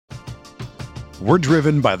We're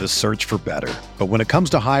driven by the search for better. But when it comes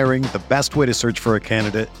to hiring, the best way to search for a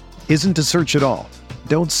candidate isn't to search at all.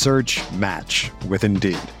 Don't search, match with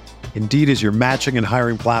Indeed. Indeed is your matching and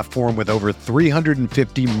hiring platform with over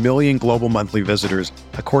 350 million global monthly visitors,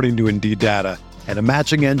 according to Indeed data, and a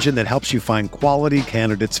matching engine that helps you find quality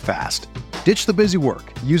candidates fast. Ditch the busy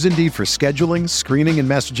work. Use Indeed for scheduling, screening, and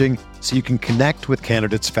messaging so you can connect with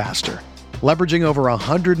candidates faster. Leveraging over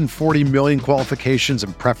 140 million qualifications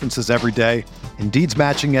and preferences every day, Indeed's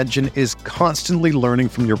matching engine is constantly learning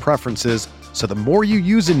from your preferences, so the more you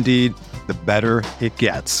use Indeed, the better it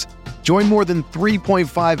gets. Join more than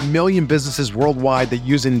 3.5 million businesses worldwide that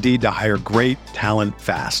use Indeed to hire great talent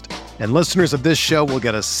fast. And listeners of this show will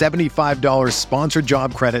get a $75 sponsored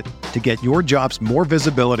job credit to get your jobs more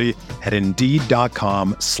visibility at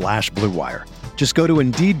Indeed.com/Blue Wire. Just go to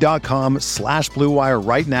Indeed.com/Blue Wire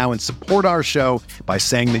right now and support our show by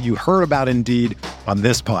saying that you heard about Indeed on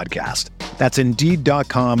this podcast. That's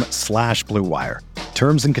Indeed.com/Blue Wire.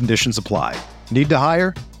 Terms and conditions apply. Need to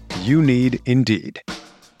hire? You need Indeed.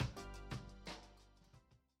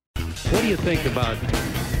 What do you think about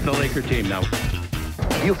the Laker team now?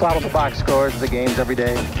 You follow the box scores of the games every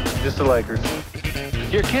day? Just the Lakers.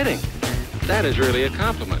 You're kidding. That is really a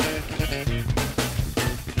compliment.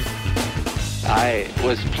 I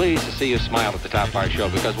was pleased to see you smile at the top of our show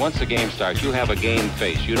because once the game starts, you have a game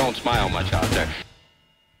face. You don't smile much out there.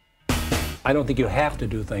 I don't think you have to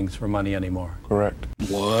do things for money anymore. Correct.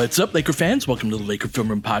 What's up, Laker fans? Welcome to the Laker Film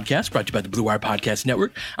Room Podcast, brought to you by the Blue Wire Podcast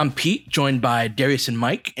Network. I'm Pete, joined by Darius and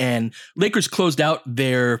Mike, and Lakers closed out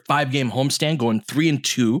their 5-game homestand, going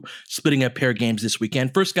 3-2, splitting up pair of games this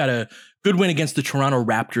weekend. First got a good win against the Toronto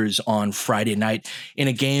Raptors on Friday night in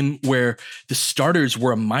a game where the starters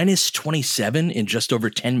were a minus 27 in just over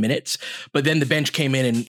 10 minutes, but then the bench came in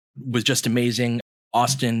and was just amazing.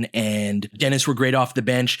 Austin and Dennis were great off the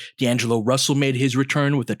bench. D'Angelo Russell made his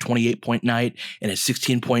return with a 28-point night and a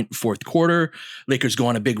 16-point fourth quarter. Lakers go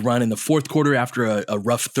on a big run in the fourth quarter after a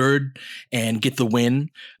rough third and get the win,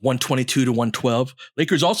 122-112.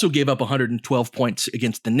 Lakers also gave up 112 points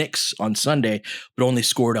against the Knicks on Sunday, but only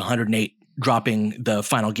scored 108, dropping the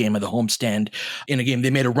final game of the homestand in a game. They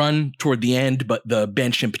made a run toward the end, but the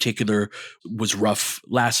bench in particular was rough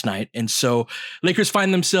last night. And so Lakers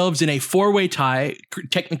find themselves in a 4-way tie,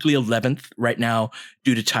 technically 11th right now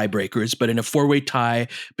due to tiebreakers, but in a 4-way tie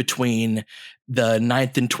between the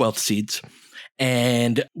 9th and 12th seeds.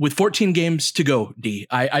 And with 14 games to go, D,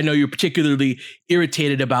 I know you're particularly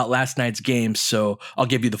irritated about last night's game, so I'll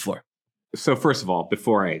give you the floor. So first of all,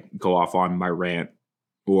 before I go off on my rant,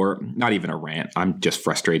 or not even a rant, I'm just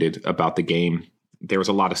frustrated about the game. There was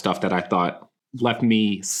a lot of stuff that I thought left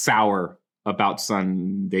me sour about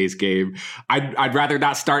Sunday's game. I'd rather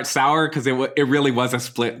not start sour because it really was a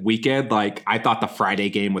split weekend. Like, I thought the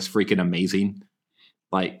Friday game was freaking amazing.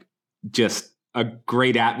 Like, just a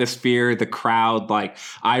great atmosphere. The crowd, like,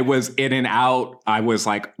 I was in and out. I was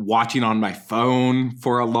like watching on my phone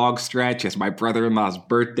for a long stretch. It's my brother-in-law's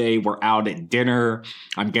birthday. We're out at dinner.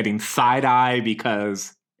 I'm getting side eye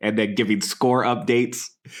and then giving score updates.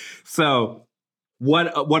 So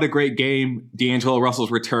what a great game. D'Angelo Russell's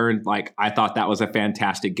return. Like, I thought that was a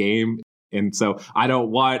fantastic game. And so I don't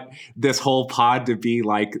want this whole pod to be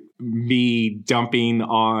like me dumping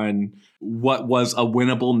on what was a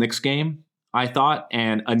winnable Knicks game, I thought,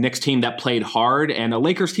 and a Knicks team that played hard and a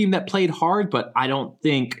Lakers team that played hard, but I don't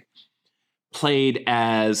think played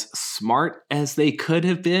as smart as they could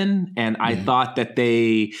have been. And I thought that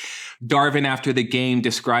Darvin after the game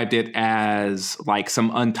described it as like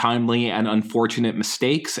some untimely and unfortunate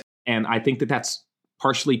mistakes. And I think that that's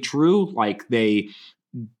partially true. Like, they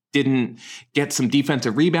didn't get some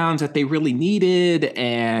defensive rebounds that they really needed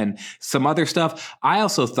and some other stuff. I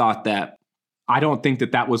also thought that I don't think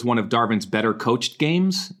that was one of Darvin's better coached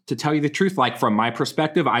games, to tell you the truth. Like, from my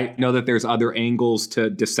perspective, I know that there's other angles to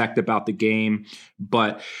dissect about the game,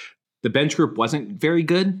 but the bench group wasn't very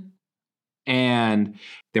good. And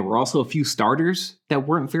there were also a few starters that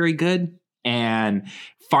weren't very good. And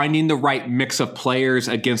finding the right mix of players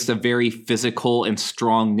against a very physical and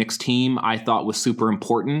strong Knicks team, I thought was super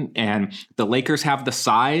important. And the Lakers have the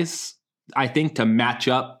size, I think, to match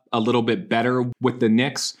up a little bit better with the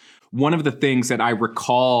Knicks. One of the things that I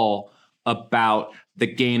recall about the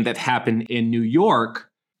game that happened in New York,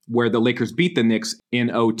 where the Lakers beat the Knicks in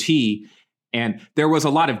OT, and there was a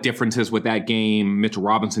lot of differences with that game. Mitchell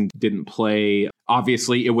Robinson didn't play.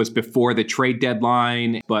 Obviously, it was before the trade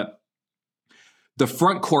deadline, but the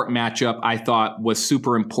front court matchup, I thought, was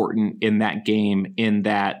super important in that game, in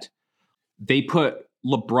that they put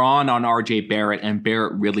LeBron on RJ Barrett, and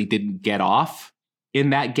Barrett really didn't get off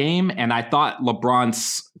in that game. And I thought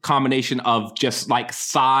LeBron's combination of just like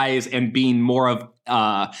size and being more of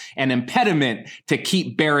an impediment to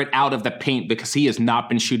keep Barrett out of the paint, because he has not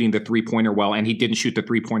been shooting the 3-pointer well, and he didn't shoot the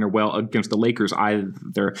 3-pointer well against the Lakers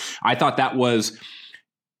either. I thought that was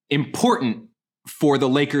important for the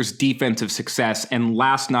Lakers' defensive success. And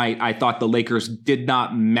last night, I thought the Lakers did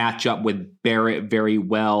not match up with Barrett very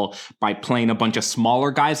well by playing a bunch of smaller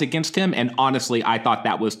guys against him. And honestly, I thought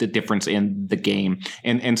that was the difference in the game.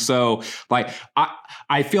 And so, like,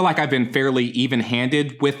 I feel like I've been fairly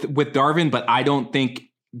even-handed with Darvin, but I don't think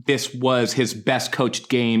this was his best coached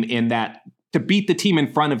game, in that to beat the team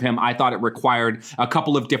in front of him, I thought it required a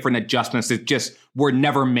couple of different adjustments that just were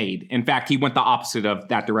never made. In fact, he went the opposite of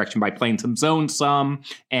that direction by playing some zone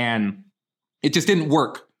and it just didn't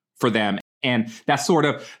work for them. And that's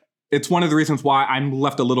it's one of the reasons why I'm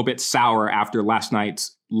left a little bit sour after last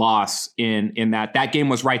night's loss, in that game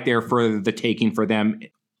was right there for the taking for them.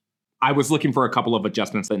 I was looking for a couple of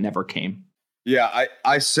adjustments that never came. Yeah,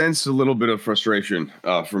 I sensed a little bit of frustration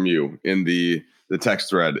from you in the text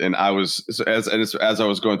thread. And I was, as I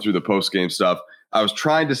was going through the post-game stuff, I was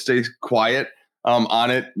trying to stay quiet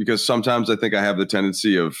on it, because sometimes I think I have the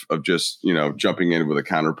tendency of just, jumping in with a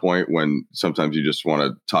counterpoint when sometimes you just want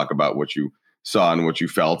to talk about what you saw and what you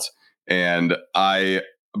felt. But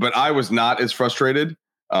I was not as frustrated,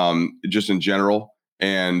 just in general.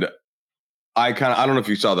 And I don't know if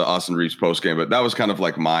you saw the Austin Reeves post-game, but that was kind of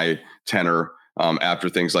like my tenor after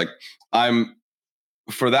things. Like,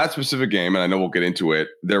 for that specific game, and I know we'll get into it,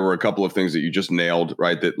 there were a couple of things that you just nailed,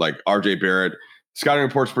 right? That, like, RJ Barrett, scouting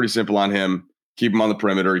report's pretty simple on him. Keep him on the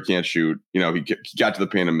perimeter. He can't shoot. He got to the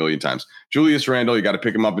paint a million times. Julius Randle, you got to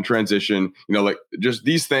pick him up in transition. Like, just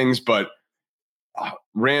these things. But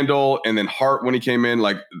Randle and then Hart, when he came in,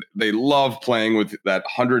 like, they love playing with that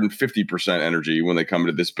 150% energy when they come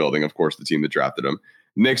into this building. Of course, the team that drafted him.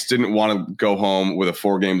 Knicks didn't want to go home with a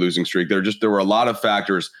 4-game losing streak. There were a lot of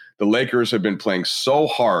factors. The Lakers have been playing so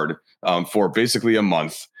hard for basically a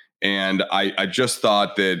month. And I just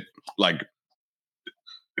thought that, like,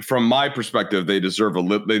 from my perspective, they deserve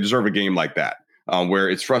a game like that, where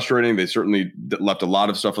it's frustrating. They certainly left a lot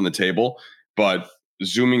of stuff on the table, but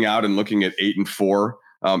zooming out and looking at 8-4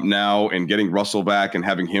 now, and getting Russell back and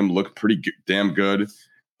having him look pretty damn good.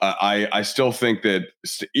 I still think that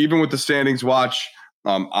even with the standings watch,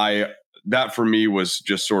 that for me was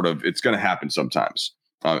just sort of, it's going to happen sometimes.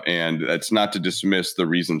 And that's not to dismiss the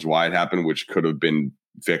reasons why it happened, which could have been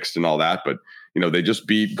fixed and all that. But, they just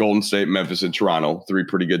beat Golden State, Memphis, and Toronto, 3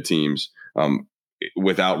 pretty good teams,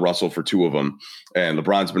 without Russell for 2 of them. And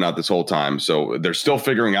LeBron's been out this whole time. So they're still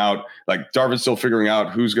figuring out, like, Darvin's still figuring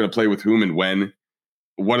out who's going to play with whom and when.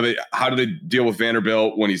 How do they deal with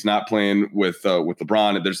Vanderbilt when he's not playing with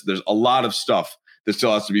LeBron? There's a lot of stuff that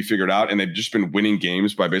still has to be figured out, and they've just been winning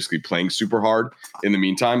games by basically playing super hard in the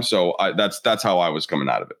meantime. So that's how I was coming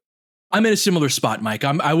out of it. I'm in a similar spot, Mike.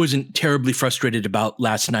 I wasn't terribly frustrated about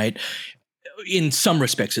last night, in some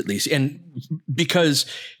respects at least, and because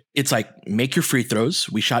it's like, make your free throws.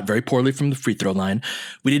 We shot very poorly from the free throw line.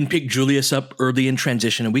 We didn't pick Julius up early in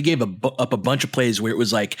transition, and we gave up a bunch of plays where it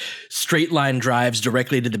was like straight line drives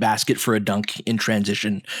directly to the basket for a dunk in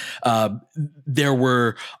transition. There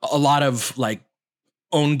were a lot of, like,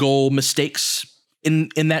 own goal mistakes in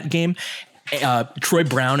that game. Troy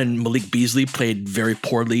Brown and Malik Beasley played very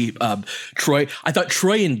poorly. I thought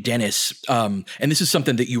Troy and Dennis, and this is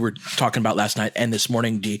something that you were talking about last night and this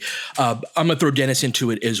morning, D. I'm going to throw Dennis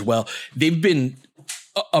into it as well. They've been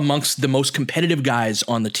amongst the most competitive guys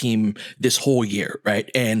on the team this whole year,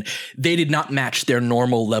 right? And they did not match their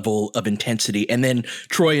normal level of intensity. And then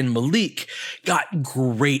Troy and Malik got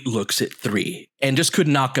great looks at 3 and just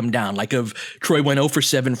couldn't knock them down. Like, Troy went 0 for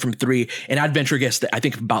 7 from 3, and I'd venture guess that I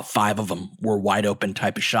think about 5 of them were wide open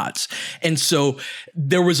type of shots. And so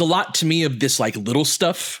there was a lot to me of this, like, little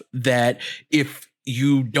stuff that if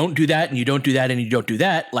you don't do that and you don't do that and you don't do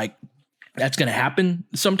that, like, that's going to happen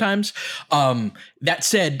sometimes. That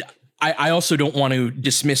said, I also don't want to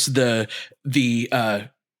dismiss the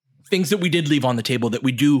things that we did leave on the table that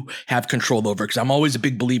we do have control over, because I'm always a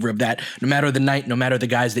big believer of that. No matter the night, no matter the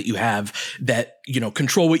guys that you have, that,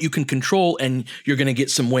 control what you can control, and you're going to get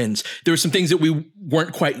some wins. There were some things that we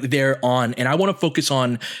weren't quite there on, and I want to focus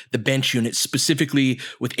on the bench unit, specifically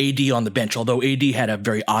with AD on the bench, although AD had a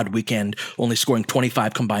very odd weekend, only scoring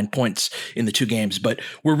 25 combined points in the 2 games. But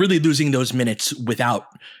we're really losing those minutes without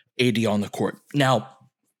AD on the court. Now,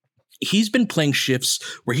 he's been playing shifts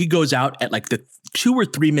where he goes out at like the 2 or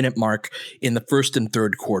 3 minute mark in the first and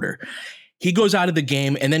third quarter. He goes out of the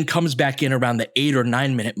game and then comes back in around the 8 or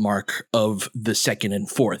 9 minute mark of the second and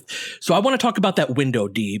fourth. So I want to talk about that window,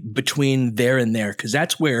 D, between there and there, because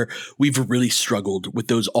that's where we've really struggled with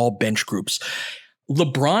those all bench groups.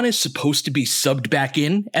 LeBron is supposed to be subbed back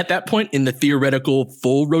in at that point in the theoretical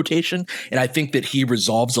full rotation. And I think that he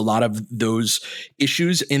resolves a lot of those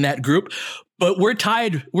issues in that group. But we're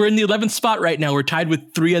tied. We're in the 11th spot right now. We're tied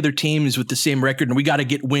with 3 other teams with the same record, and we got to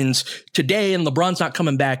get wins today. And LeBron's not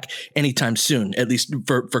coming back anytime soon, at least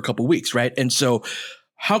for a couple weeks, right? And so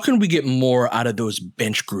how can we get more out of those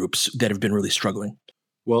bench groups that have been really struggling?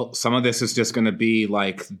 Well, some of this is just going to be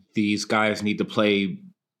like these guys need to play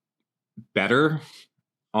better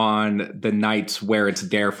on the nights where it's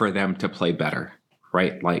there for them to play better,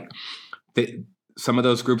 right? Like some of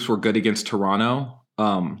those groups were good against Toronto.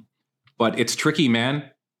 But it's tricky, man.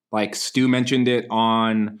 Like Stu mentioned it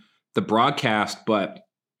on the broadcast, but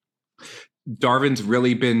Darvin's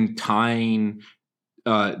really been tying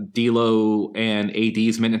D'Lo and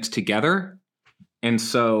AD's minutes together. And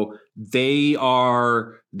so they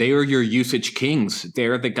are your usage kings.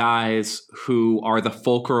 They're the guys who are the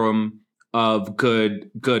fulcrum of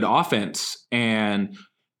good offense. And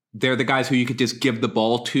they're the guys who you could just give the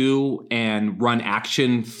ball to and run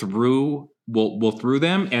action through. We'll through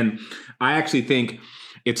them. And I actually think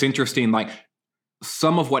it's interesting, like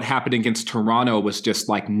some of what happened against Toronto was just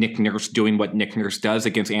like Nick Nurse doing what Nick Nurse does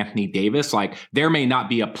against Anthony Davis. Like there may not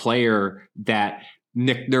be a player that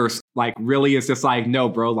Nick Nurse like really is just like, no,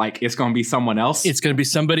 bro, like it's going to be someone else. It's going to be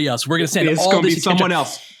somebody else. We're going to send it's all going to this be someone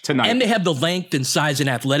else tonight. And they have the length and size and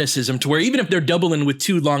athleticism to where even if they're doubling with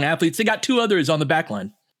 2 long athletes, they got 2 others on the back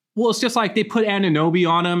line. Well, it's just like they put Anunoby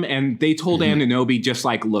on him and they told Anunoby just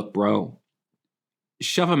like, look, bro,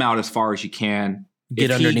 shove him out as far as you can. Get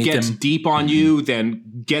if underneath he gets him. deep on you,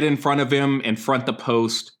 then get in front of him and front the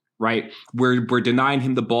post, right? We're denying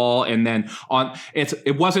him the ball. And then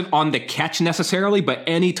it wasn't on the catch necessarily, but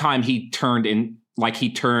anytime he turned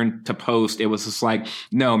to post, it was just like,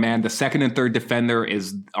 no, man, the second and third defender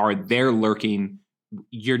are there lurking.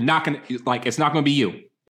 You're not going to like, it's not going to be you.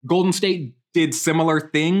 Golden State did similar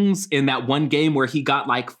things in that one game where he got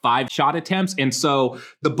like 5 shot attempts. And so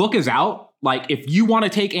the book is out. Like, if you want to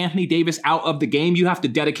take Anthony Davis out of the game, you have to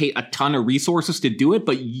dedicate a ton of resources to do it,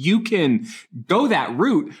 but you can go that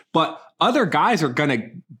route. But other guys are going to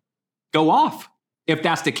go off if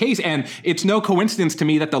that's the case. And it's no coincidence to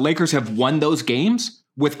me that the Lakers have won those games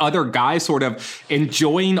with other guys sort of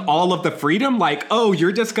enjoying all of the freedom. Like, oh,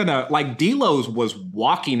 you're just going to, like, D'Lo's was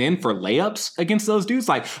walking in for layups against those dudes.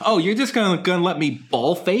 Like, oh, you're just going to let me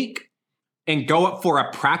ball fake and go up for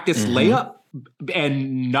a practice layup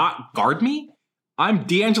and not guard me? I'm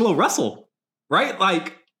D'Angelo Russell, right?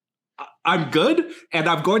 Like, I'm good and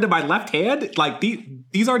I'm going to my left hand. Like,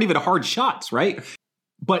 these aren't even hard shots, right?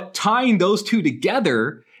 But tying those two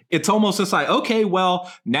together, it's almost just like, okay,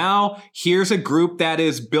 well, now here's a group that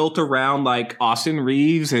is built around like Austin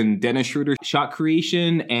Reeves and Dennis Schroeder shot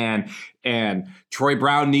creation, and Troy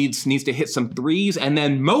Brown needs to hit some threes, and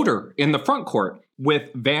then Motor in the front court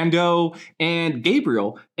with Vando and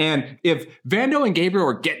Gabriel. And if Vando and Gabriel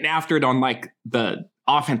are getting after it on like the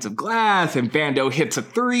offensive glass and Vando hits a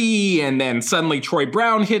 3 and then suddenly Troy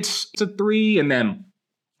Brown hits a 3 and then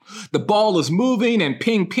the ball is moving and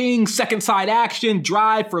ping, second side action,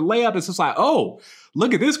 drive for layup. It's just like, oh,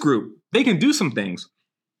 look at this group. They can do some things.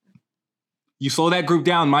 You slow that group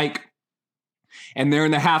down, Mike, and they're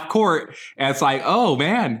in the half court. And it's like, oh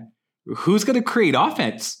man, who's going to create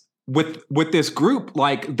offense with this group?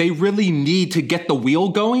 Like, they really need to get the wheel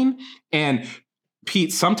going. And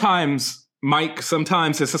Pete, Mike,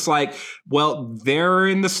 sometimes it's just like, well, they're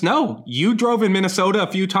in the snow. You drove in Minnesota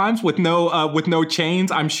a few times with no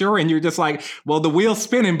chains, I'm sure. And you're just like, well, the wheel's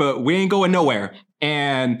spinning, but we ain't going nowhere.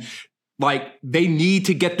 And like, they need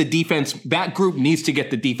to get the defense. That group needs to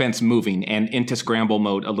get the defense moving and into scramble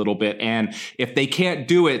mode a little bit. And if they can't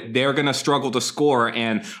do it, they're going to struggle to score.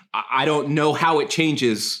 And I don't know how it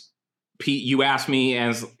changes. Pete, you asked me,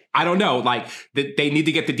 as I don't know, like they need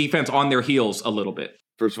to get the defense on their heels a little bit.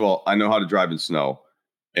 First of all, I know how to drive in snow,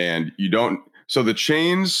 and you don't. So the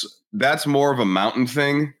chains, that's more of a mountain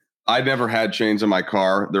thing. I never had chains in my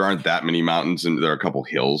car. There aren't that many mountains, and there are a couple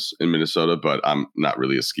hills in Minnesota, but I'm not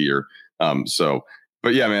really a skier.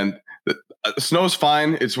 But yeah, man, the snow's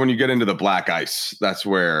fine. It's when you get into the black ice, that's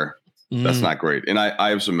where that's not great. And I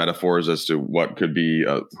have some metaphors as to what could be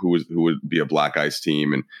who would be a black ice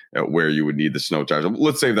team and where you would need the snow tires.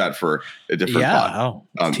 Let's save that for a different pod.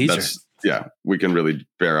 Yeah, we can really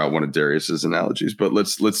bear out one of Darius's analogies, but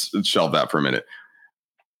let's shelve that for a minute.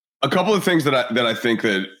 A couple of things that I think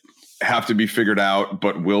that have to be figured out,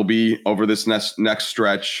 but will be over this next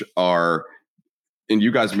stretch are, and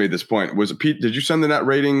you guys made this point. Was it Pete? Did you send the net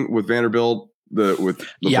rating with Vanderbilt? With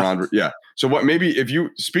LeBron? Yeah. So what? Maybe if you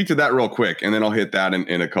speak to that real quick, and then I'll hit that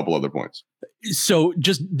in a couple other points. So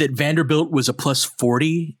just that Vanderbilt was a plus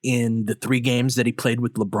 40 in the 3 games that he played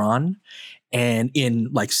with LeBron. And in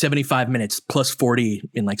like 75 minutes, plus 40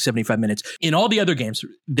 in like 75 minutes. In all the other games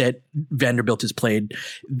that Vanderbilt has played,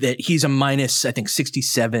 that he's a minus, I think,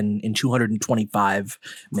 67 in 225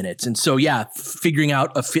 minutes. And so, yeah, figuring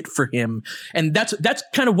out a fit for him. And that's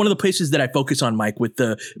kind of one of the places that I focus on, Mike, with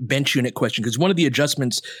the bench unit question. Because one of the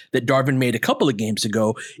adjustments that Darvin made a couple of games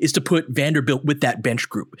ago is to put Vanderbilt with that bench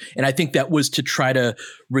group. And I think that was to try to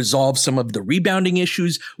resolve some of the rebounding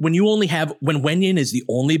issues. When Wenyen is the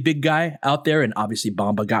only big guy out there, and obviously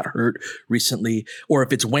Bamba got hurt recently, or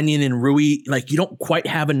if it's Wenyen and Rui, like you don't quite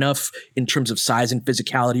have enough in terms of size and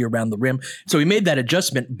physicality around the rim. So he made that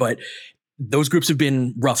adjustment, but those groups have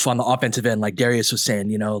been rough on the offensive end, like Darius was saying.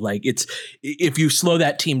 Like if you slow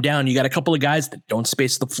that team down, you got a couple of guys that don't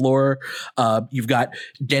space the floor. You've got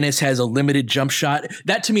Dennis has a limited jump shot.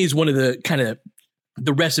 That to me is one of the kind of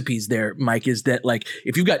the recipes there, Mike, is that like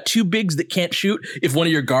if you've got 2 bigs that can't shoot, if one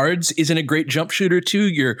of your guards isn't a great jump shooter too,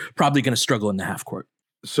 you're probably going to struggle in the half court.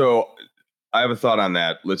 So I have a thought on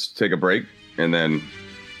that. Let's take a break and then we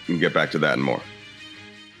can get back to that and more.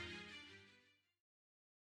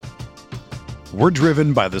 We're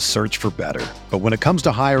driven by the search for better. But when it comes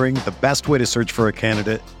to hiring, the best way to search for a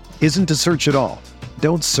candidate isn't to search at all.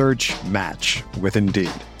 Don't search, match with Indeed.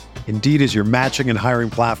 Indeed is your matching and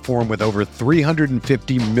hiring platform with over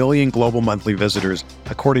 350 million global monthly visitors,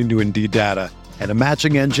 according to Indeed data, and a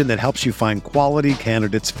matching engine that helps you find quality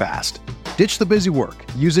candidates fast. Ditch the busy work.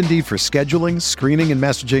 Use Indeed for scheduling, screening, and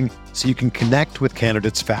messaging so you can connect with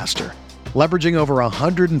candidates faster. Leveraging over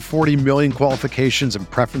 140 million qualifications and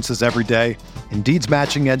preferences every day, Indeed's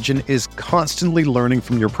matching engine is constantly learning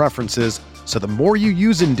from your preferences, so the more you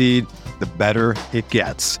use Indeed, the better it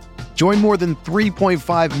gets. Join more than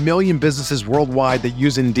 3.5 million businesses worldwide that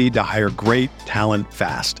use Indeed to hire great talent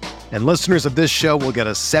fast. And listeners of this show will get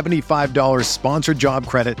a $75 sponsored job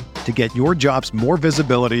credit to get your jobs more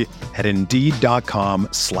visibility at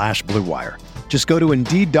Indeed.com/Blue Wire. Just go to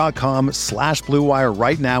Indeed.com/Blue Wire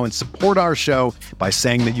right now and support our show by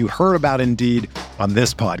saying that you heard about Indeed on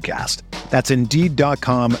this podcast. That's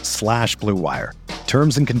Indeed.com/Blue Wire.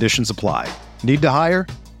 Terms and conditions apply. Need to hire?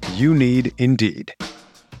 You need Indeed.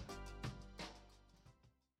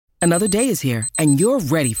 Another day is here, and you're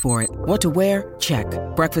ready for it. What to wear? Check.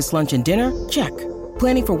 Breakfast, lunch, and dinner? Check.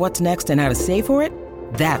 Planning for what's next and how to save for it?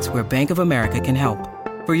 That's where Bank of America can help.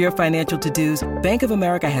 For your financial to-dos, Bank of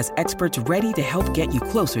America has experts ready to help get you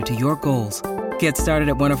closer to your goals. Get started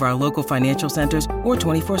at one of our local financial centers or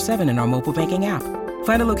 24/7 in our mobile banking app.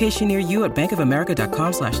 Find a location near you at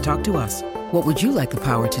bankofamerica.com/talktous. What would you like the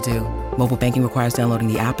power to do? Mobile banking requires downloading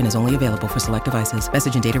the app and is only available for select devices.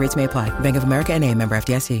 Message and data rates may apply. Bank of America NA, member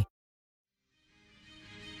FDIC.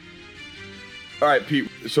 All right, Pete.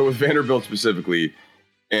 So with Vanderbilt specifically,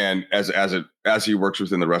 and as he works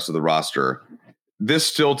within the rest of the roster, this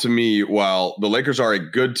still to me, while the Lakers are a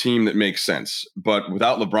good team that makes sense, but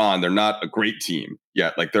without LeBron, they're not a great team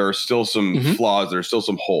yet. Like there are still some flaws, there are still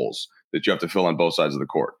some holes that you have to fill on both sides of the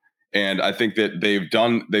court. And I think that they've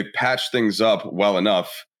patched things up well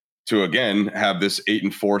enough to again have this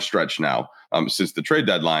 8-4 stretch now since the trade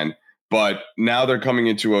deadline. But now they're coming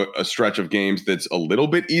into a stretch of games that's a little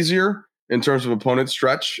bit easier in terms of opponent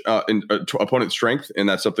strength. And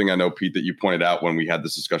that's something I know, Pete, that you pointed out when we had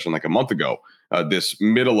this discussion like a month ago, this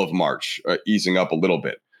middle of March, easing up a little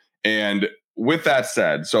bit. And with that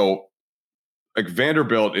said, so like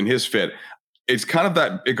Vanderbilt and his fit, it's kind of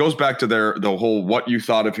that it goes back to the whole what you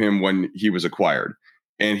thought of him when he was acquired.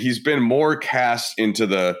 And he's been more cast into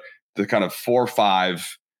the kind of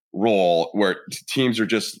 4-5 role where teams are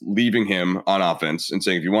just leaving him on offense and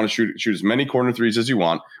saying, if you want to shoot as many corner threes as you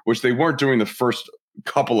want, which they weren't doing the first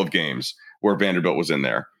couple of games where Vanderbilt was in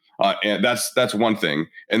there. And that's one thing.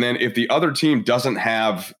 And then if the other team doesn't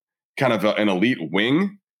have kind of an elite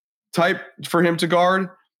wing type for him to guard,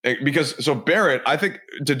 because so Barrett, I think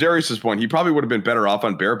to Darius's point, he probably would have been better off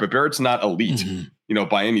on Barrett, but Barrett's not elite,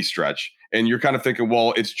 by any stretch. And you're kind of thinking,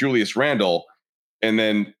 well, it's Julius Randle. And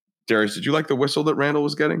then Darius, did you like the whistle that Randle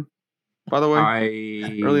was getting, by the way?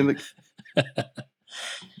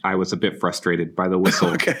 I was a bit frustrated by the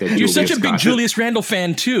whistle. Okay. You're such a big Julius Randle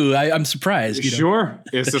fan too. I'm surprised. Sure.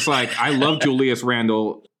 It's just like, I love Julius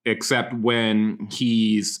Randle, except when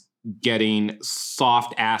he's getting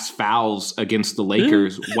soft ass fouls against the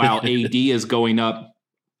Lakers while AD is going up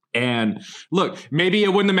And look, maybe it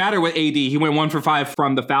wouldn't have mattered with AD. He went 1 for 5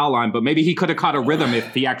 from the foul line, but maybe he could have caught a rhythm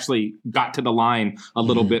if he actually got to the line a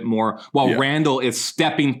little bit more, while Randall is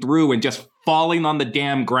stepping through and just falling on the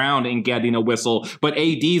damn ground and getting a whistle. But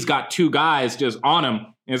AD's got 2 guys just on him.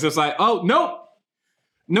 And it's just like, oh,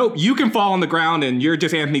 nope, you can fall on the ground, and you're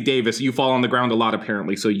just Anthony Davis. You fall on the ground a lot,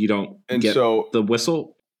 apparently, so you don't get the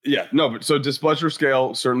whistle. Yeah, no, but so displeasure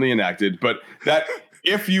scale certainly enacted, but that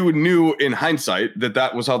if you knew in hindsight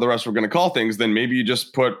that was how the refs were going to call things, then maybe you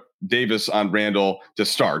just put Davis on Randall to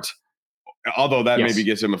start. Although that maybe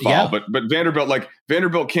gets him a foul, but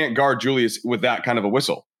Vanderbilt can't guard Julius with that kind of a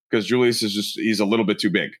whistle, because Julius is he's a little bit too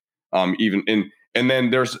big. And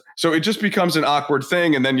then so it just becomes an awkward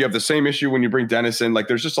thing, and then you have the same issue when you bring Dennis in. Like,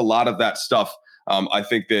 there's just a lot of that stuff. I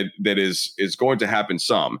think that is going to happen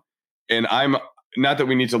some, and I'm not that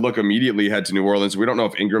we need to look immediately ahead to New Orleans. We don't know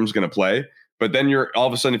if Ingram's going to play. But then you're all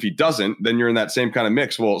of a sudden, if he doesn't, then you're in that same kind of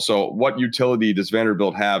mix. Well, so what utility does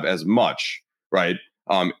Vanderbilt have as much, right?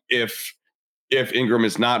 If Ingram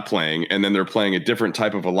is not playing, and then they're playing a different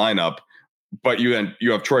type of a lineup, but you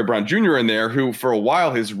have Troy Brown Jr. in there, who for a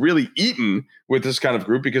while has really eaten with this kind of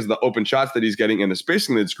group because of the open shots that he's getting and the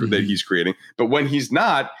spacing that he's creating. But when he's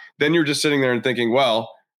not, then you're just sitting there and thinking,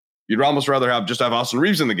 well, you'd almost rather have Austin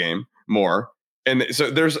Reeves in the game more, and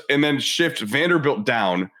so then shift Vanderbilt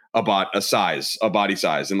down about a body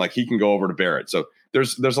size, and like he can go over to Barrett. So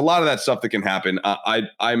there's a lot of that stuff that can happen. I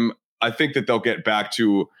think that they'll get back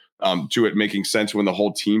to it making sense when the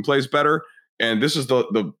whole team plays better. And this is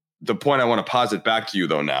the point I want to posit back to you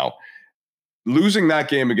though. Now, losing that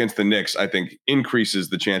game against the Knicks, I think, increases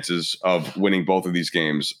the chances of winning both of these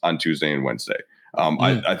games on Tuesday and Wednesday.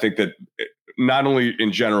 I think that not only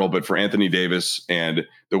in general, but for Anthony Davis and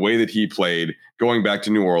the way that he played going back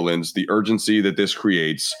to New Orleans, the urgency that this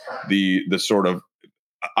creates, the sort of,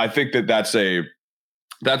 I think that's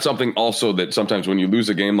something also that sometimes when you lose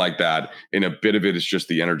a game like that, and a bit of it is just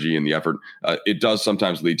the energy and the effort, it does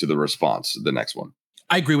sometimes lead to the response, the next one.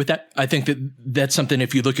 I agree with that. I think that's something,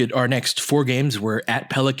 if you look at our next 4 games, we're at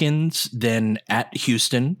Pelicans, then at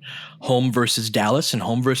Houston, home versus Dallas, and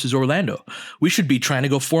home versus Orlando. We should be trying to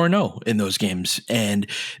go 4-0 in those games. And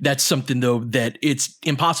that's something, though, that it's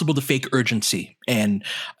impossible to fake urgency. And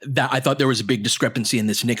that, I thought there was a big discrepancy in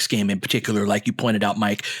this Knicks game in particular. Like you pointed out,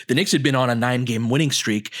 Mike, the Knicks had been on a 9-game winning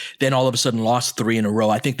streak, then all of a sudden lost 3 in a row.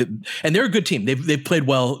 I think that, and they're a good team. They've played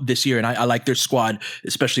well this year, and I like their squad,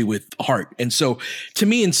 especially with Hart. And so, to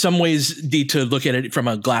me, in some ways, need to look at it from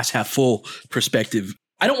a glass half full perspective.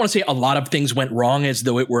 I don't want to say a lot of things went wrong as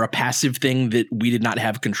though it were a passive thing that we did not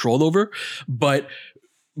have control over, but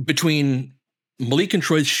between Malik and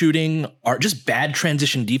Troy's shooting, are just bad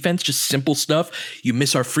transition defense, just simple stuff. We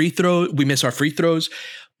miss our free throws.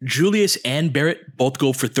 Julius and Barrett both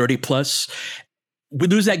go for 30 plus. We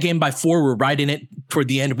lose that game by 4. We're right in it toward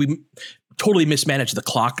the end. We totally mismanaged the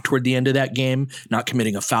clock toward the end of that game, not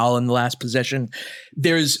committing a foul in the last possession.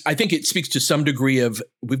 I think it speaks to some degree of,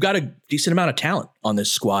 we've got a decent amount of talent on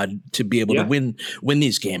this squad to be able to win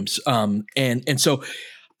these games. And so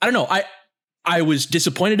I don't know. I was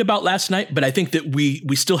disappointed about last night, but I think that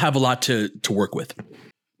we still have a lot to work with.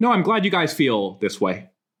 No, I'm glad you guys feel this way.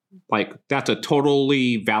 Like, that's a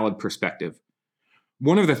totally valid perspective.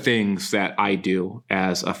 One of the things that I do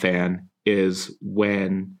as a fan is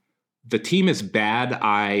when the team is bad,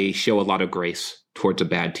 I show a lot of grace towards a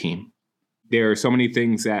bad team. There are so many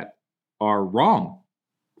things that are wrong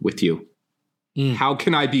with you. How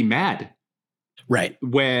can I be mad? Right.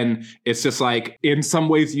 When it's just like, in some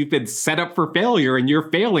ways you've been set up for failure and you're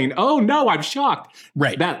failing. Oh no, I'm shocked.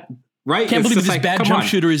 Right. Right. Can't believe this bad jump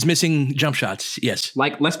shooter is missing jump shots. Yes.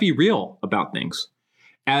 Like, let's be real about things.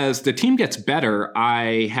 As the team gets better,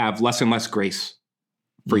 I have less and less grace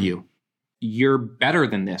for you. You're better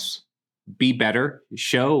than this. Be better.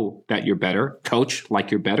 Show that you're better. Coach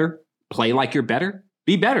like you're better. Play like you're better.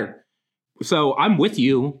 Be better. So I'm with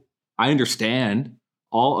you. I understand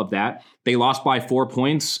all of that. They lost by 4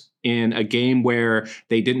 points in a game where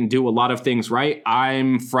they didn't do a lot of things right.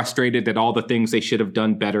 I'm frustrated that all the things they should have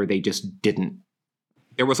done better, they just didn't.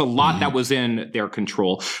 There was a lot that was in their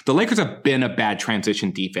control. The Lakers have been a bad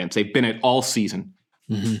transition defense. They've been it all season.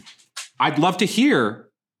 I'd love to hear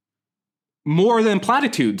more than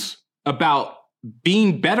platitudes about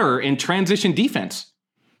being better in transition defense.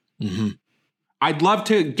 I'd love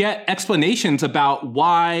to get explanations about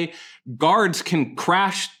why guards can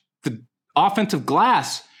crash the offensive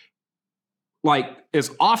glass like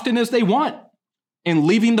as often as they want and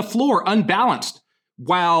leaving the floor unbalanced,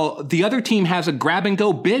 while the other team has a grab and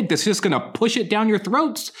go big that's just going to push it down your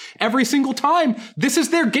throats every single time. This is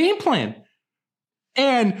their game plan.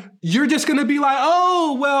 And you're just going to be like,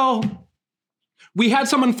 oh, well, we had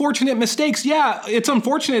some unfortunate mistakes. Yeah, it's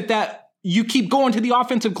unfortunate that you keep going to the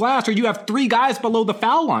offensive glass or you have 3 guys below the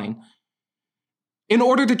foul line in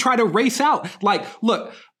order to try to race out. Like,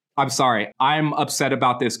 look, I'm sorry. I'm upset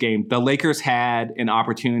about this game. The Lakers had an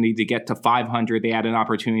opportunity to get to 500. They had an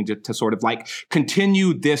opportunity to sort of like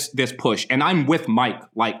continue this push. And I'm with Mike,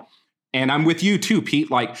 like, and I'm with you too,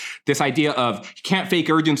 Pete. Like this idea of you can't fake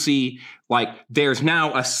urgency. Like there's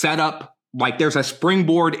now a setup, like there's a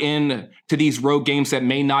springboard in to these road games that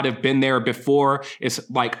may not have been there before. It's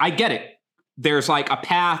like, I get it. There's like a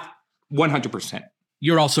path 100%.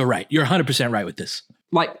 You're also right. You're 100% right with this.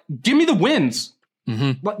 Like, give me the wins.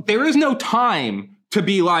 Mm-hmm. But there is no time to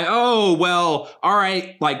be like, oh, well, all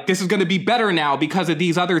right, like this is going to be better now because of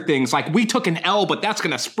these other things. Like we took an L, but that's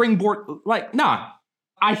going to springboard. Like, nah,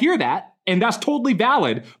 I hear that. And that's totally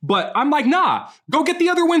valid. But I'm like, nah, go get the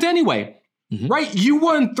other wins anyway. Mm-hmm. Right? You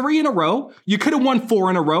won 3 in a row. You could have won 4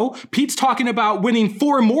 in a row. Pete's talking about winning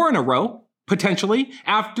 4 more in a row, potentially.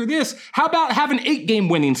 After this, how about have an 8-game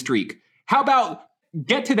winning streak? How about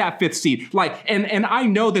get to that 5th seed? Like, and I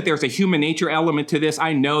know that there's a human nature element to this.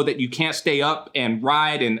 I know that you can't stay up and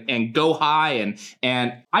ride and go high.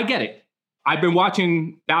 And I get it. I've been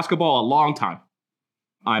watching basketball a long time.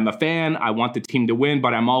 I'm a fan. I want the team to win,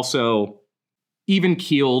 but I'm also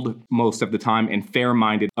even-keeled most of the time and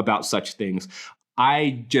fair-minded about such things.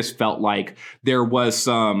 I just felt like there was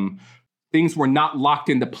some things were not locked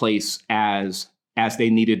into place as they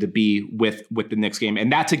needed to be with the Knicks game.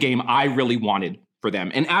 And that's a game I really wanted for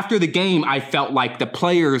them. And after the game, I felt like the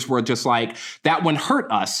players were just like, that one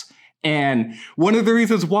hurt us. And one of the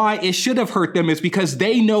reasons why it should have hurt them is because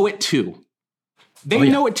they know it too. They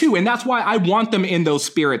know it too. And that's why I want them in those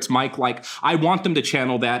spirits, Mike. Like, I want them to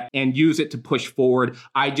channel that and use it to push forward.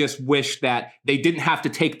 I just wish that they didn't have to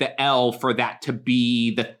take the L for that to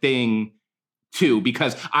be the thing too,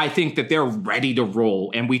 because I think that they're ready to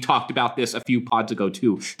roll. And we talked about this a few pods ago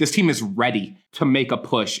too. This team is ready to make a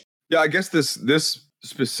push. Yeah, I guess this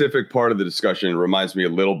specific part of the discussion reminds me a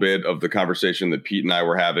little bit of the conversation that Pete and I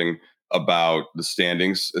were having about the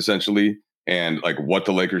standings, essentially, and like what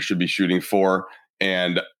the Lakers should be shooting for.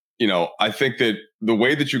 And, you know, I think that the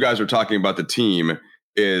way that you guys are talking about the team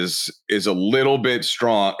is a little bit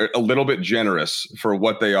strong, a little bit generous for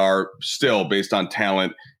what they are still based on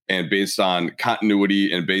talent and based on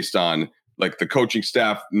continuity and based on like the coaching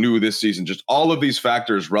staff new this season, just all of these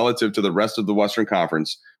factors relative to the rest of the Western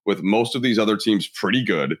Conference with most of these other teams pretty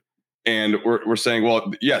good. And we're saying,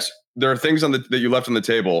 well, yes, there are things that you left on the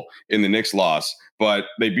table in the Knicks loss, but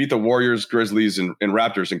they beat the Warriors, Grizzlies, and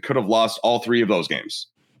Raptors and could have lost all 3 of those games.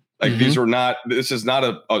 Like these are not. This is not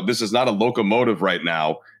a locomotive right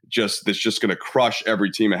now. That's just going to crush every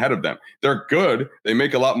team ahead of them. They're good. They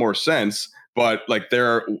make a lot more sense, but like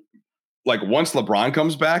they're like once LeBron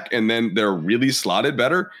comes back and then they're really slotted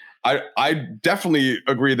better. I definitely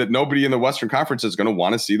agree that nobody in the Western Conference is going to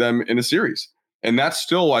want to see them in a series. And that's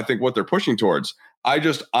still, I think, what they're pushing towards. I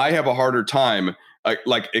have a harder time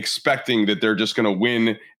like expecting that they're just going to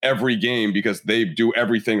win every game because they do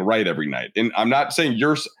everything right every night. And I'm not saying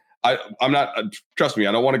I'm not, trust me,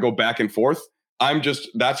 I don't want to go back and forth.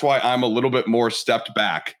 That's why I'm a little bit more stepped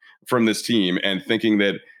back from this team and thinking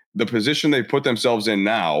that the position they put themselves in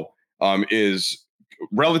now is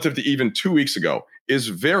relative to even 2 weeks ago is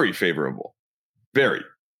very favorable. Very.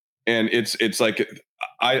 And it's like,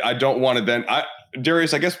 I don't want to then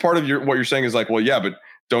Darius, I guess part of what you're saying is like, well, yeah, but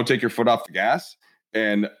don't take your foot off the gas.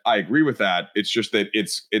 And I agree with that. It's just that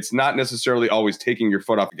it's not necessarily always taking your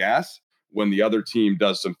foot off the gas when the other team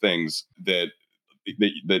does some things that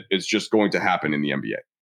is just going to happen in the NBA.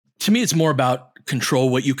 To me, it's more about control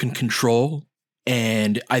what you can control.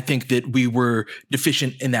 And I think that we were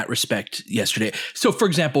deficient in that respect yesterday. So, for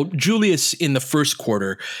example, Julius in the first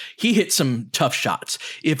quarter, he hit some tough shots.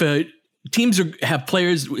 If teams have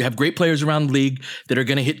great players around the league that are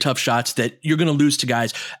going to hit tough shots that you're going to lose to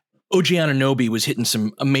guys. OG Anunoby was hitting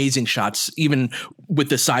some amazing shots, even with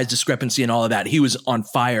the size discrepancy and all of that. He was on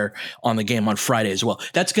fire on the game on Friday as well.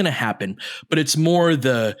 That's going to happen, but it's more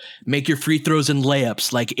the make your free throws and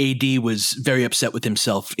layups. Like AD was very upset with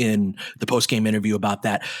himself in the post-game interview about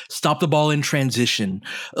that. Stop the ball in transition,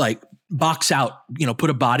 like box out, put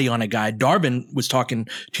a body on a guy. Darvin was talking,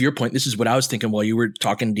 to your point, this is what I was thinking while you were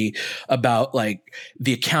talking, D, about like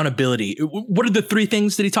the accountability. What are the 3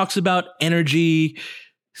 things that he talks about? Energy,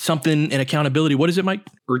 something, and accountability. What is it, Mike?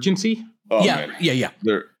 Urgency? Oh, yeah. Man. Yeah.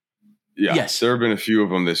 Yes. There have been a few of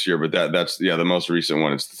them this year, but that's the most recent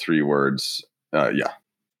one. It's the 3 words. Yeah.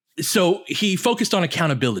 So he focused on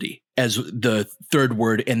accountability as the 3rd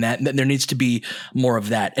word, and that there needs to be more of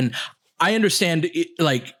that. And I understand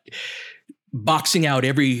like boxing out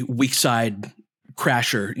every weak side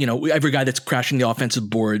crasher, every guy that's crashing the offensive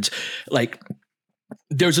boards. Like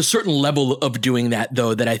there's a certain level of doing that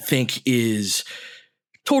though, that I think is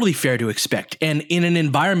totally fair to expect. And in an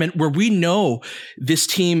environment where we know this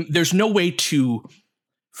team, there's no way to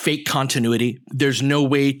fake continuity. There's no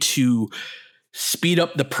way to speed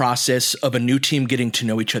up the process of a new team getting to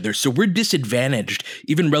know each other. So we're disadvantaged,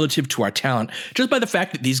 even relative to our talent, just by the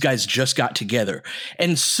fact that these guys just got together.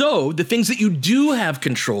 And so the things that you do have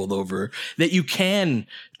control over, that you can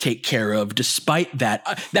take care of despite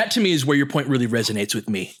that, that to me is where your point really resonates with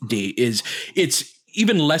me, D, is it's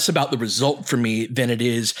even less about the result for me than it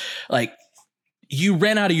is like, you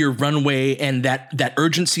ran out of your runway, and that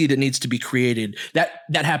urgency that needs to be created, that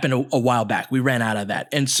happened a while back. We ran out of that.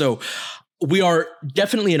 And so we are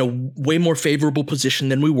definitely in a way more favorable position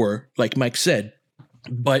than we were, like Mike said.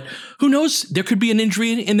 But who knows? There could be an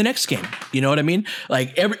injury in the next game. You know what I mean?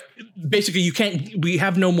 Like basically we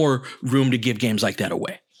have no more room to give games like that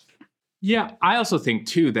away. Yeah, I also think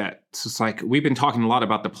too that it's just like we've been talking a lot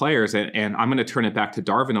about the players, and I'm going to turn it back to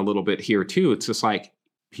Darvin a little bit here too. It's just like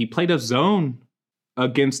he played a zone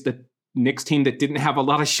against the Knicks team that didn't have a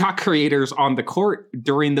lot of shot creators on the court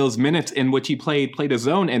during those minutes in which he played a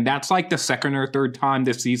zone. And that's like the second or third time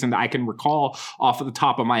this season that I can recall off of the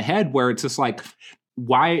top of my head where it's just like,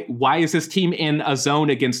 why is this team in a zone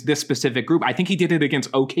against this specific group? I think he did it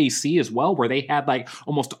against OKC as well, where they had like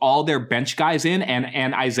almost all their bench guys in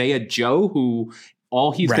and Isaiah Joe, who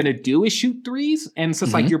all he's going to do is shoot threes. And it's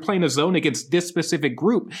just like you're playing a zone against this specific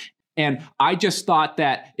group. And I just thought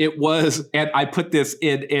that it was, and I put this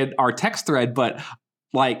in our text thread, but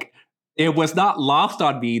like it was not lost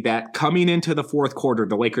on me that coming into the fourth quarter,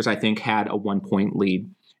 the Lakers, I think, had a 1-point lead.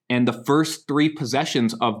 And the first 3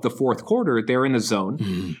 possessions of the fourth quarter, they're in a zone.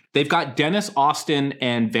 Mm-hmm. They've got Dennis, Austin,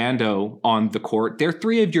 and Vando on the court. They're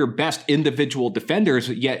 3 of your best individual defenders,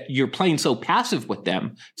 yet you're playing so passive with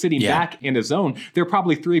them, sitting back in a zone. They're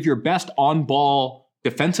probably 3 of your best on-ball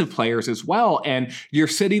defensive players as well, and you're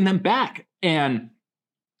sitting them back. And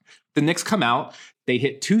the Knicks come out, they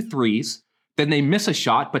hit 2 threes, then they miss a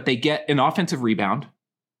shot, but they get an offensive rebound.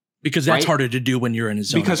 Because that's harder to do when you're in a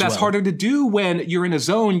zone. Because that's harder to do when you're in a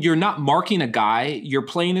zone. You're not marking a guy. You're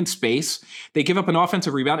playing in space. They give up an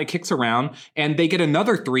offensive rebound. It kicks around, and they get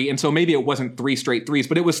another 3. And so maybe it wasn't 3 straight threes,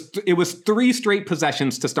 but it was 3 straight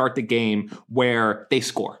possessions to start the game where they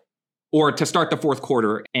score. Or to start the fourth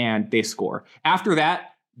quarter and they score. After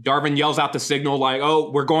that, Darvin yells out the signal like,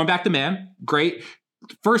 oh, we're going back to man. Great.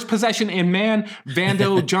 First possession in man,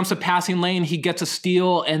 Vando jumps a passing lane. He gets a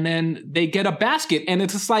steal and then they get a basket. And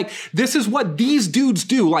it's just like, this is what these dudes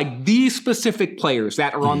do. Like these specific players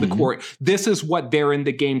that are on the court. This is what they're in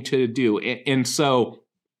the game to do. And so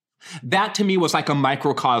that to me was like a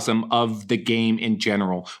microcosm of the game in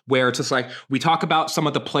general, where it's just like we talk about some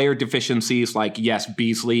of the player deficiencies, like, yes,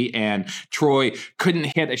 Beasley and Troy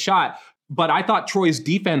couldn't hit a shot. But I thought Troy's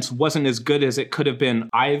defense wasn't as good as it could have been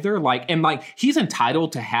either. He's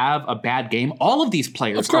entitled to have a bad game. All of these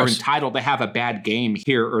players are entitled to have a bad game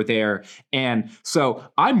here or there. And so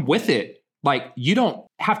I'm with it. Like, you don't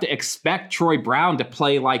have to expect Troy Brown to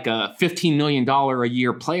play like a $15 million a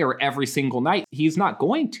year player every single night. He's not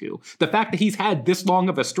going to. The fact that he's had this long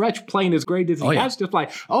of a stretch playing as great as he has, just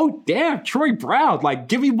like, oh, damn, Troy Brown, like,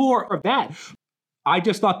 give me more of that. I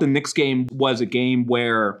just thought the Knicks game was a game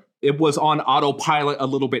where it was on autopilot a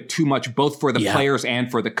little bit too much, both for the players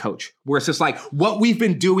and for the coach, where it's just like, what we've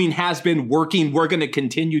been doing has been working. We're going to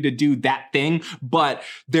continue to do that thing. But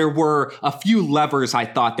there were a few levers I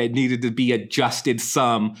thought that needed to be adjusted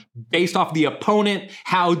some based off the opponent,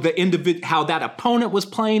 how that opponent was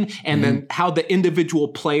playing, and then how the individual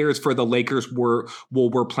players for the Lakers were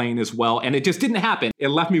playing as well. And it just didn't happen. It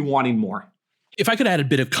left me wanting more. If I could add a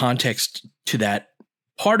bit of context to that,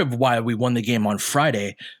 part of why we won the game on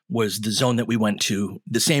Friday was the zone that we went to,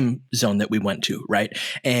 the same zone that we went to, right?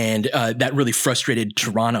 And that really frustrated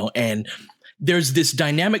Toronto. And there's this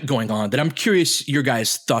dynamic going on that I'm curious your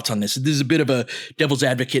guys' thoughts on this. This is a bit of a devil's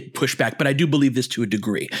advocate pushback, but I do believe this to a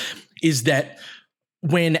degree, is that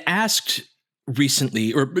when asked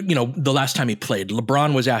recently, or, the last time he played,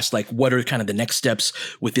 LeBron was asked, like, what are kind of the next steps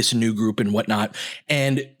with this new group and whatnot.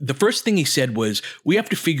 And the first thing he said was, we have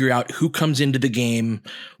to figure out who comes into the game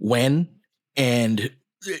when, and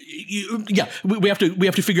we have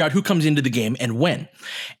to figure out who comes into the game and when.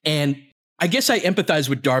 And I guess I empathize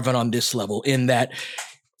with Darvin on this level in that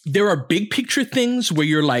there are big picture things where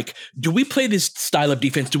you're like, do we play this style of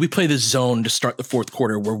defense? Do we play this zone to start the fourth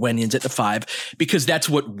quarter where Wenyon's at the 5? Because that's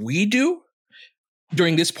what we do.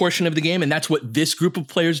 during this portion of the game, and that's what this group of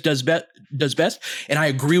players does best. And I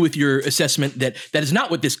agree with your assessment that is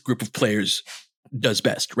not what this group of players does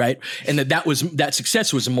best, right? And that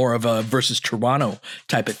success was more of a versus Toronto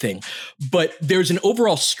type of thing. But there's an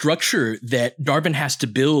overall structure that Darvin has to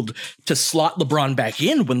build to slot LeBron back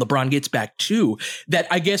in when LeBron gets back too, that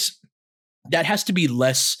I guess that has to be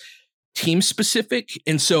less team specific.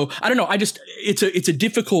 And so I don't know, it's a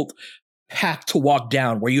difficult path to walk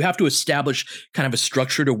down where you have to establish kind of a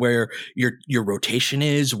structure to where your rotation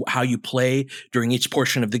is, how you play during each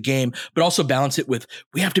portion of the game, but also balance it with,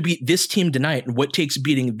 we have to beat this team tonight, and what takes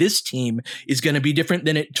beating this team is going to be different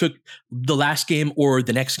than it took the last game or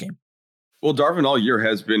the next game. Well, Darvin all year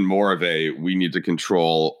has been more of we need to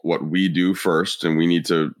control what we do first, and we need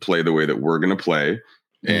to play the way that we're going to play.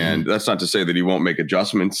 And that's not to say that he won't make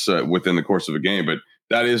adjustments within the course of a game, but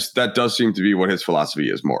that does seem to be what his philosophy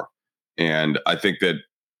is more. And I think that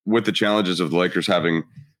with the challenges of the Lakers having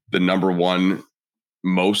the number one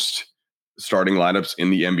most starting lineups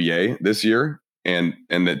in the NBA this year, and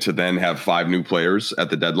that to then have 5 new players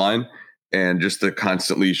at the deadline and just the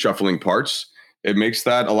constantly shuffling parts, it makes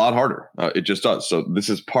that a lot harder. It just does. So this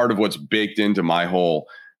is part of what's baked into my whole,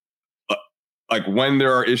 like when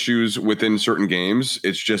there are issues within certain games,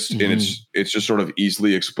 it's just, and it's just sort of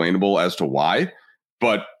easily explainable as to why,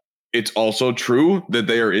 but it's also true that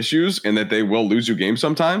they are issues and that they will lose you games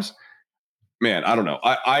sometimes. Man, I don't know.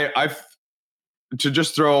 I to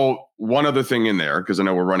just throw one other thing in there, because I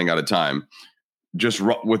know we're running out of time, just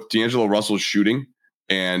with D'Angelo Russell's shooting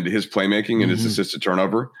and his playmaking and his assist to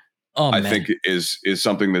turnover, I think is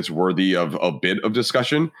something that's worthy of a bit of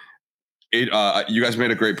discussion. You guys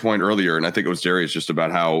made a great point earlier, and I think it was Darius, just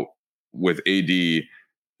about how with AD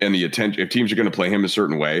and the attention, if teams are going to play him a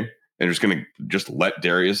certain way, and just going to just let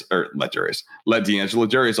D'Angelo.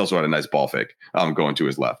 Darius also had a nice ball fake going to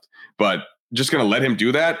his left, but just going to let him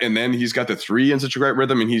do that. And then he's got the 3 in such a great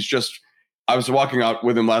rhythm. And I was walking out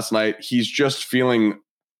with him last night. He's just feeling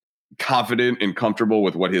confident and comfortable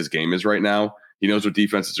with what his game is right now. He knows what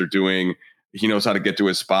defenses are doing. He knows how to get to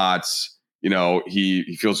his spots. You know,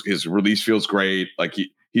 he feels his release feels great. Like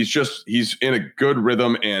he's in a good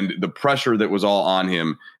rhythm, and the pressure that was all on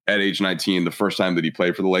him at age 19, the first time that he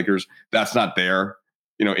played for the Lakers, that's not there,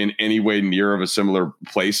 you know, in any way near of a similar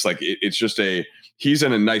place. Like it's just he's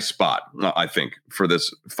in a nice spot, I think, for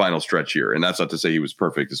this final stretch here. And that's not to say he was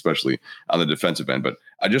perfect, especially on the defensive end, but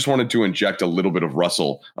I just wanted to inject a little bit of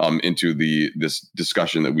Russell into this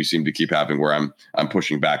discussion that we seem to keep having, where I'm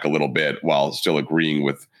pushing back a little bit while still agreeing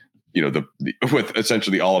with, you know, with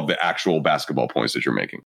essentially all of the actual basketball points that you're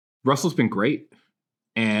making. Russell's been great.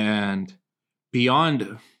 And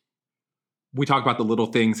beyond, we talk about the little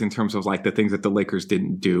things in terms of like the things that the Lakers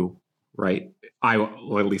didn't do, right?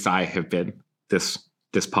 Or at least I have been this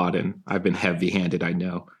pod, and I've been heavy-handed, I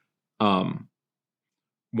know.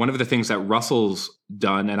 One of the things that Russell's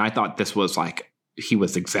done, and I thought this was like, he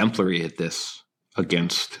was exemplary at this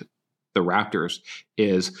against the Raptors,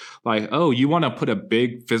 is like, oh, you want to put a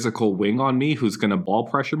big physical wing on me who's going to ball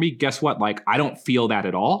pressure me? Guess what? Like, I don't feel that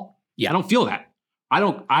at all. Yeah, I don't feel that. I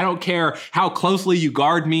don't care how closely you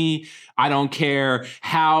guard me. I don't care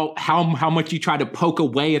how much you try to poke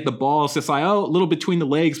away at the ball. It's just like, oh, a little between the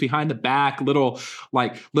legs, behind the back, little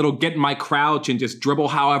get in my crouch and just dribble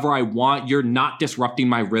however I want. You're not disrupting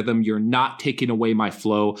my rhythm. You're not taking away my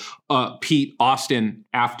flow. Pete Austin,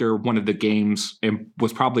 after one of the games, and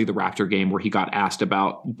was probably the Raptor game, where he got asked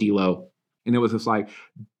about D'Lo, and it was just like,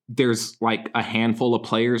 there's like a handful of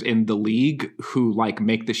players in the league who like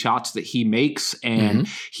make the shots that he makes, and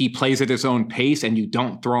he plays at his own pace, and you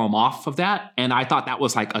don't throw him off of that. And I thought that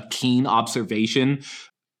was like a keen observation,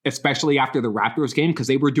 especially after the Raptors game, because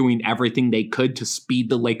they were doing everything they could to speed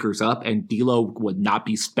the Lakers up, and D'Lo would not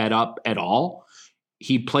be sped up at all.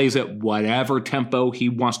 He plays at whatever tempo he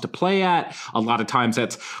wants to play at. A lot of times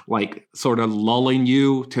that's like sort of lulling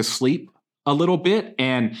you to sleep a little bit.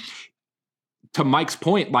 And to Mike's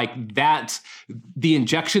point, like that's the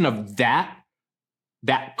injection of that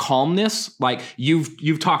calmness. Like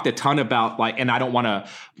you've talked a ton about, like, and I don't want to,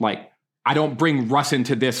 like, I don't bring Russ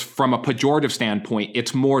into this from a pejorative standpoint.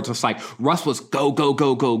 It's more just like Russ was go, go,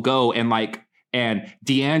 go, go, go. And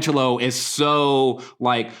D'Angelo is so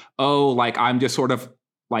like, oh, like I'm just sort of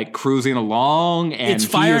like cruising along. And it's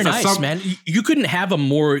fire and ice, man. You couldn't have a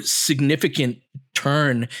more significant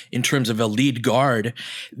turn in terms of a lead guard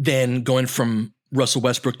than going from Russell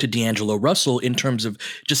Westbrook to D'Angelo Russell in terms of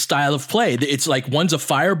just style of play. It's like one's a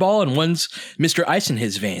fireball and one's Mr. Ice in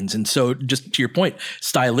his veins. And so just to your point,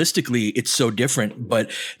 stylistically, it's so different.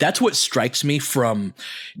 But that's what strikes me from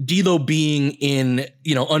D'Lo being in,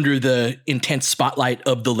 under the intense spotlight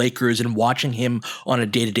of the Lakers and watching him on a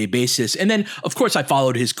day-to-day basis. And then, of course, I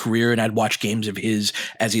followed his career and I'd watch games of his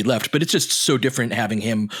as he left. But it's just so different having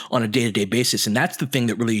him on a day-to-day basis. And that's the thing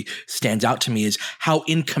that really stands out to me is how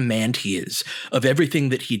in command he is of everything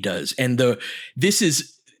that he does. And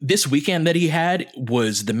this weekend that he had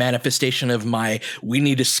was the manifestation of my we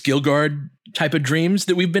need a skill guard type of dreams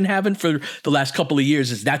that we've been having for the last couple of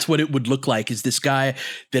years. Is that's what it would look like, is this guy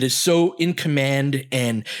that is so in command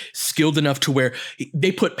and skilled enough to where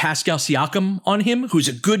they put Pascal Siakam on him, who's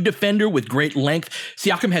a good defender with great length.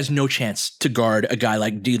 Siakam has no chance to guard a guy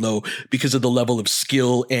like D'Lo because of the level of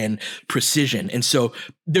skill and precision. And so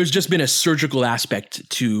there's just been a surgical aspect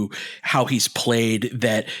to how he's played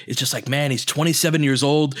that it's just like, man, he's 27 years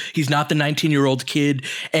old. He's not the 19-year-old kid.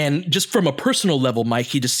 And just from a personal level, Mike,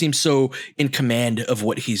 he just seems so in command of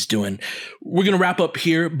what he's doing. We're going to wrap up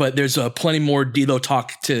here, but there's plenty more D'Lo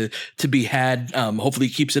talk to be had. Hopefully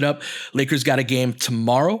he keeps it up. Lakers got a game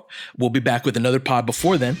tomorrow. We'll be back with another pod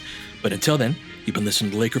before then. But until then, you've been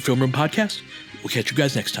listening to the Laker Film Room Podcast. We'll catch you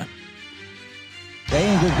guys next time.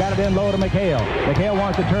 James has got it in low to McHale. McHale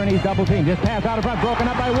wants to turn. He's double teamed. Just pass out in front. Broken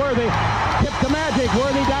up by Worthy. Tip to Magic.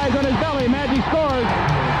 Worthy dies on his belly. Magic scores.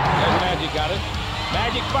 There's Magic, got it.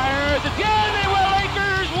 Magic fires. It's good. They will.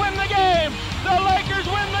 Lakers win the game. The Lakers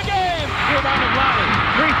win the game. Rebound of Lonnie.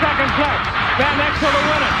 3 seconds left. Van Exel to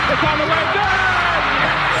win it. It's on the way. Good.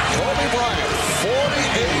 Kobe Bryant,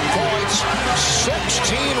 48 points,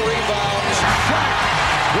 16 rebounds. Shot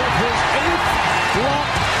with his 8th block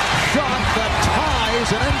shot that ties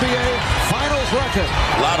an NBA Finals record.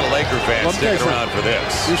 A lot of Laker fans sticking around for this.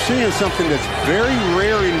 You're seeing something that's very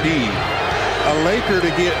rare indeed. A Laker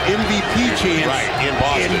to get MVP chance in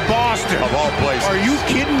Boston. Of all places. Are you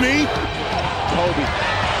kidding me? Kobe,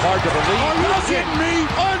 hard to believe. Are you kidding me?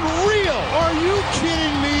 Unreal. Are you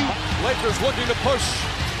kidding me? Lakers looking to push.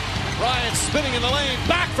 Bryant spinning in the lane.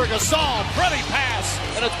 Back for Gasol. Pretty pass.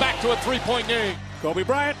 And it's back to a 3-point game. Kobe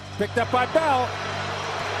Bryant picked up by Bell.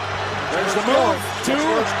 There's the move. 2, 1.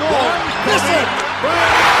 Miss it.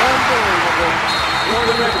 Unbelievable. For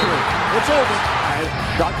the victory. It's over.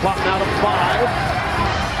 Shot clock now to 5.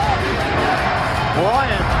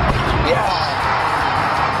 Bryant. Yes.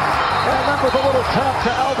 And that was a little tap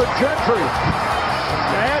to Alvin Gentry.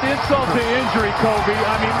 Add insult to injury, Kobe.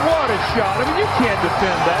 I mean, what a shot. I mean, you can't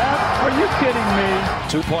defend that. Are you kidding me?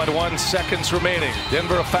 2.1 seconds remaining.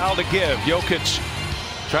 Denver a foul to give. Jokic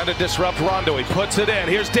trying to disrupt Rondo. He puts it in.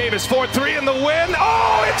 Here's Davis, 4-3 in the win.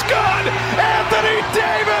 Oh, it's good! Anthony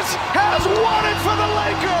Davis has won it for the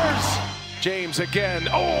Lakers! James again.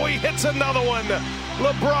 Oh, he hits another one.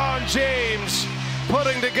 LeBron James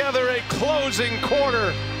putting together a closing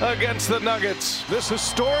quarter against the Nuggets. This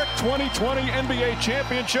historic 2020 NBA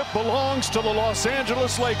championship belongs to the Los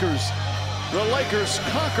Angeles Lakers. The Lakers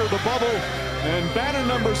conquer the bubble, and banner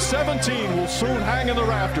number 17 will soon hang in the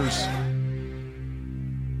rafters.